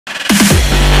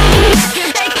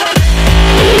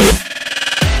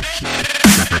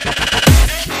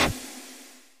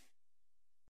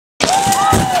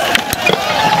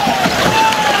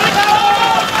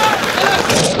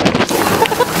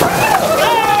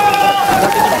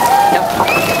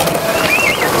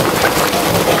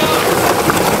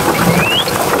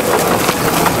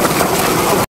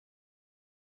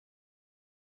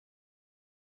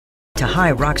high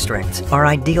rock strengths are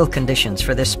ideal conditions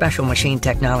for this special machine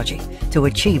technology to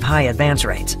achieve high advance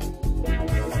rates.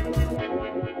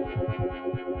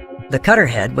 The cutter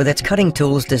head, with its cutting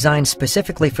tools designed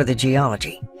specifically for the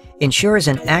geology, ensures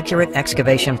an accurate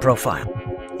excavation profile.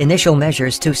 Initial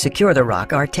measures to secure the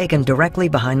rock are taken directly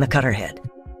behind the cutter head.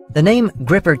 The name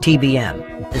Gripper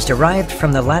TBM is derived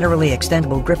from the laterally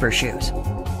extendable gripper shoes.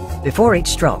 Before each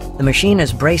stroke, the machine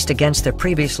is braced against the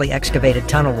previously excavated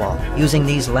tunnel wall using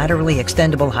these laterally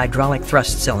extendable hydraulic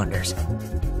thrust cylinders.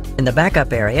 In the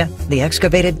backup area, the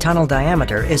excavated tunnel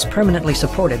diameter is permanently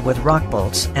supported with rock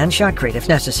bolts and shotcrete if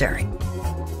necessary.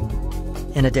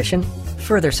 In addition,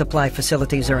 further supply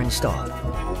facilities are installed.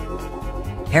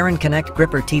 Heron Connect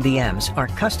Gripper TBMs are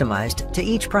customized to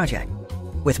each project,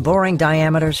 with boring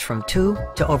diameters from 2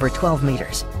 to over 12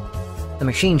 meters. The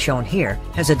machine shown here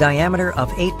has a diameter of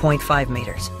 8.5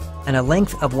 meters and a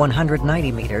length of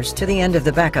 190 meters to the end of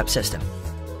the backup system.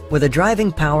 With a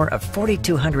driving power of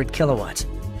 4,200 kilowatts,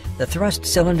 the thrust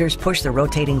cylinders push the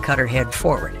rotating cutter head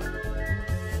forward.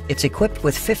 It's equipped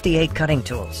with 58 cutting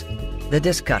tools, the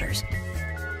disc cutters.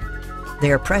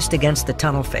 They are pressed against the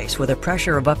tunnel face with a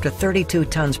pressure of up to 32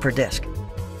 tons per disc.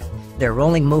 Their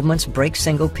rolling movements break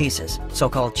single pieces,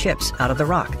 so-called chips, out of the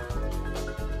rock.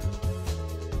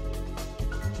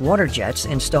 Water jets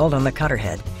installed on the cutter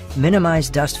head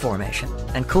minimize dust formation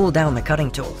and cool down the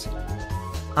cutting tools.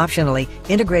 Optionally,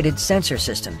 integrated sensor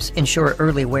systems ensure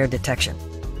early wear detection.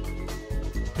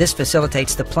 This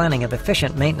facilitates the planning of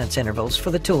efficient maintenance intervals for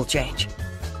the tool change.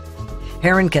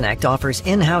 Heron Connect offers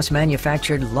in-house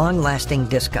manufactured long-lasting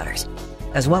disc cutters,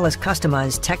 as well as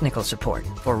customized technical support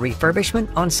for refurbishment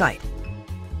on site.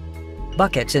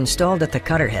 Buckets installed at the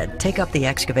cutter head take up the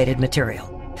excavated material.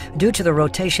 Due to the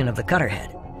rotation of the cutter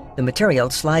head, the material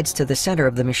slides to the center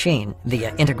of the machine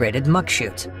via integrated muck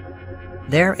chutes.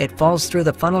 There, it falls through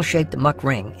the funnel-shaped muck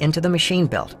ring into the machine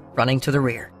belt, running to the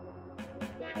rear.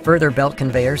 Further belt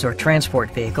conveyors or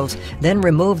transport vehicles then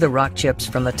remove the rock chips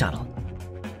from the tunnel.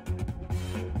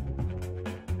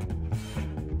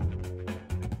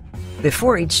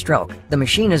 Before each stroke, the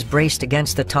machine is braced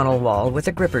against the tunnel wall with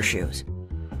the gripper shoes.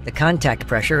 The contact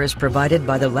pressure is provided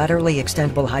by the laterally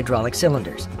extendable hydraulic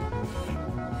cylinders.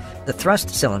 The thrust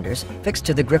cylinders, fixed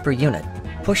to the gripper unit,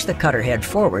 push the cutter head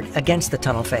forward against the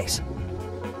tunnel face.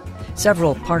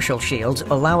 Several partial shields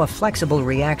allow a flexible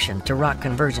reaction to rock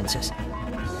convergences.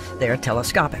 They are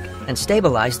telescopic and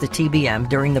stabilize the TBM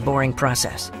during the boring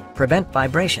process, prevent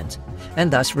vibrations,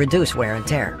 and thus reduce wear and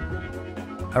tear.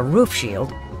 A roof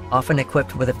shield, often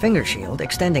equipped with a finger shield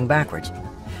extending backwards,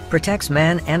 protects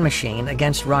man and machine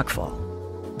against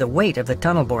rockfall. The weight of the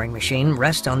tunnel boring machine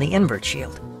rests on the invert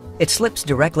shield. It slips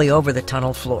directly over the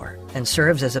tunnel floor and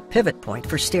serves as a pivot point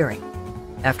for steering.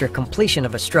 After completion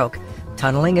of a stroke,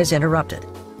 tunneling is interrupted.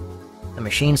 The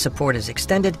machine support is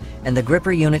extended and the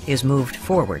gripper unit is moved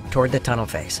forward toward the tunnel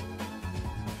face.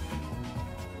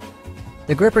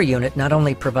 The gripper unit not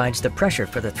only provides the pressure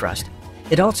for the thrust,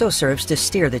 it also serves to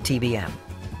steer the TBM.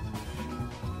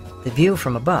 The view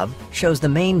from above shows the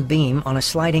main beam on a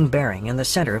sliding bearing in the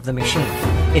center of the machine.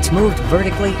 It's moved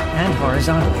vertically and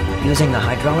horizontally using the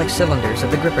hydraulic cylinders of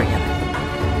the gripper unit.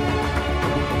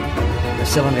 The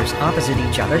cylinders opposite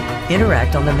each other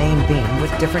interact on the main beam with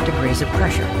different degrees of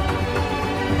pressure,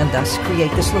 and thus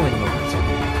create the slewing movements.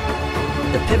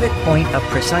 The pivot point of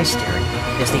precise steering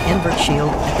is the invert shield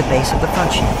at the base of the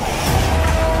front shield.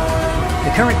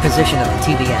 The current position of the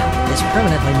TBM is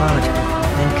permanently monitored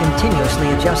and continuously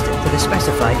adjusted to the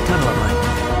specified tunnel alignment.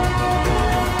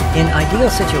 In ideal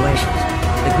situations,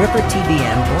 the gripper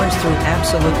TBM bores through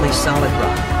absolutely solid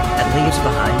rock and leaves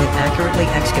behind an accurately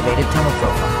excavated tunnel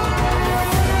profile.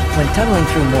 When tunneling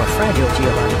through more fragile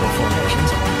geological formations,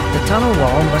 the tunnel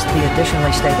wall must be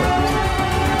additionally stabilized.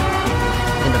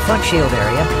 In the front shield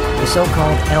area, the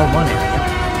so-called L1 area,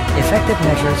 effective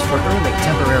measures for early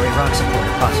temporary rock support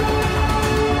are possible.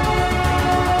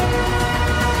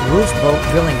 Roof bolt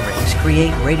drilling rigs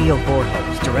create radial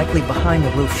boreholes directly behind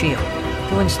the roof shield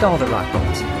to install the rock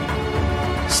bolts.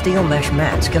 Steel mesh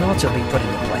mats can also be put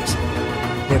into place.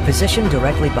 They're positioned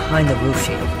directly behind the roof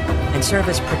shield and serve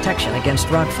as protection against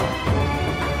rockfall.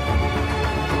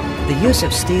 The use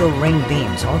of steel ring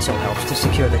beams also helps to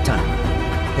secure the tunnel.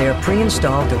 They are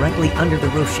pre-installed directly under the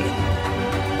roof shield.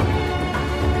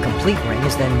 The complete ring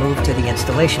is then moved to the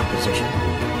installation position,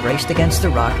 braced against the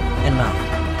rock, and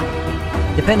mounted.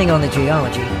 Depending on the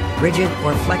geology, rigid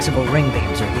or flexible ring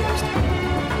beams are used.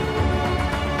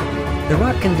 The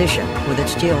rock condition, with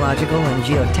its geological and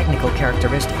geotechnical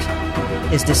characteristics,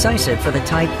 is decisive for the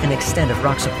type and extent of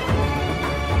rock support.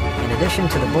 In addition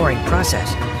to the boring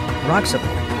process, rock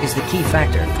support is the key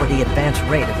factor for the advance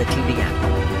rate of the TBM.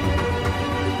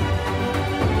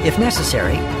 If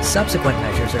necessary, subsequent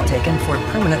measures are taken for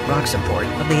permanent rock support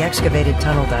of the excavated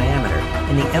tunnel diameter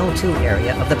in the L2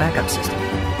 area of the backup system.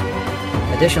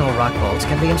 Additional rock bolts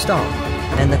can be installed,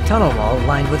 and the tunnel wall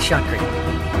lined with shotcrete.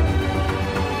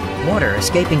 Water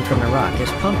escaping from the rock is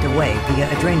pumped away via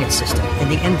a drainage system in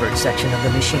the invert section of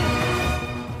the machine.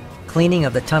 Cleaning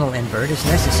of the tunnel invert is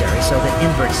necessary so that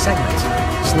invert segments,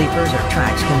 sleepers, or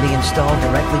tracks can be installed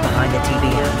directly behind the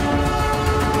TBM.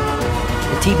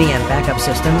 The TBM backup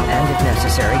system and, if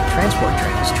necessary, transport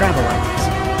trains travel on this.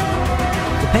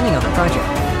 Depending on the project,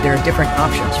 there are different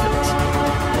options for this.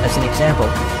 As an example,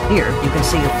 here you can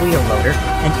see a wheel loader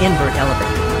and invert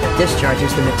elevator that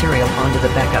discharges the material onto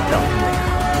the backup belt conveyor.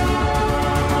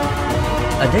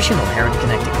 Additional Heron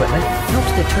Connect equipment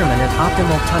helps determine an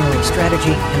optimal tunneling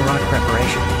strategy and rock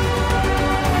preparation.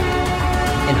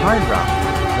 In hard rock,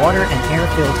 water and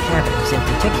air-filled cavities in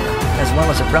particular, as well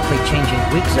as abruptly changing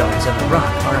weak zones of the rock,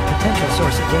 are a potential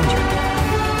source of danger.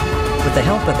 With the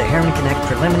help of the Heron Connect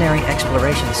Preliminary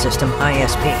Exploration System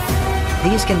ISP,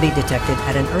 these can be detected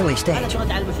at an early stage.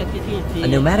 A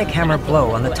pneumatic hammer blow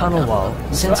on the tunnel wall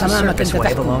sends a surface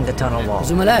wave along the tunnel wall.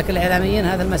 At the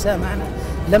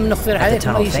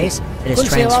tunnel face, it is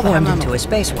transformed into a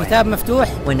space wave.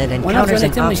 When it encounters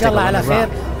an obstacle on the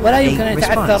rock, a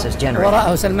response is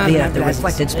generated via the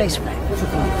reflected space wave.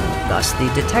 Thus, the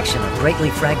detection of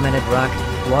greatly fragmented rock,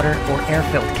 water, or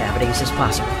air-filled cavities is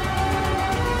possible.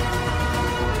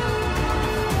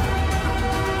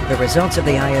 The results of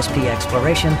the ISP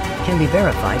exploration can be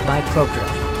verified by probe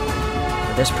drilling.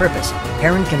 For this purpose,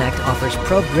 Heron Connect offers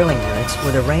probe drilling units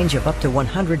with a range of up to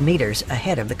 100 meters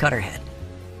ahead of the cutter head.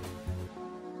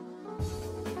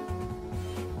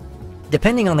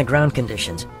 Depending on the ground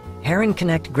conditions, Heron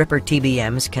Connect gripper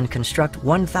TBMs can construct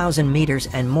 1,000 meters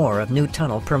and more of new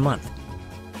tunnel per month.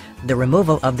 The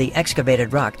removal of the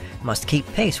excavated rock must keep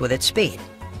pace with its speed.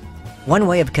 One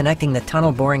way of connecting the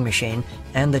tunnel boring machine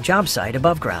and the job site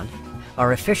above ground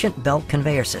are efficient belt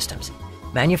conveyor systems,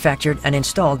 manufactured and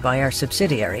installed by our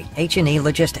subsidiary H&E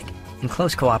Logistic in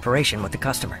close cooperation with the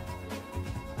customer.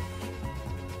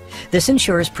 This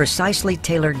ensures precisely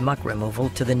tailored muck removal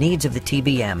to the needs of the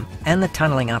TBM and the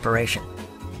tunneling operation.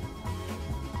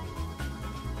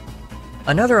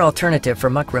 Another alternative for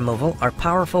muck removal are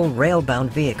powerful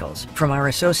rail-bound vehicles from our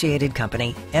associated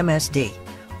company MSD,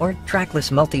 or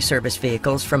trackless multi-service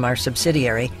vehicles from our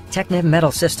subsidiary Techniv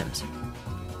Metal Systems.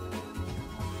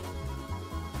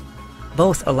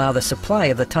 Both allow the supply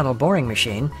of the tunnel boring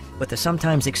machine with the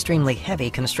sometimes extremely heavy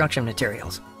construction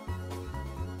materials.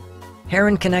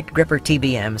 Heron Connect gripper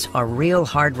TBMs are real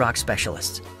hard rock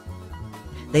specialists.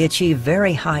 They achieve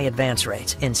very high advance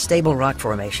rates in stable rock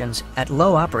formations at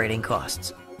low operating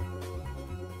costs.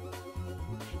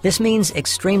 This means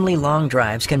extremely long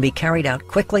drives can be carried out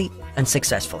quickly and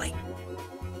successfully.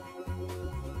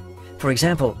 For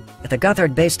example, at the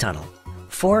Gotthard Base Tunnel,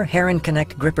 4 Heron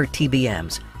Connect gripper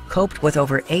TBMs coped with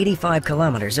over 85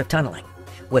 kilometers of tunneling,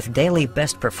 with daily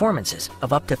best performances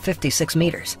of up to 56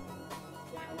 meters.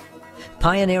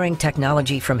 Pioneering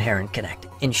technology from Heron Connect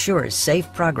ensures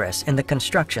safe progress in the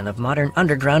construction of modern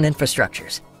underground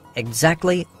infrastructures,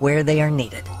 exactly where they are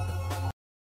needed.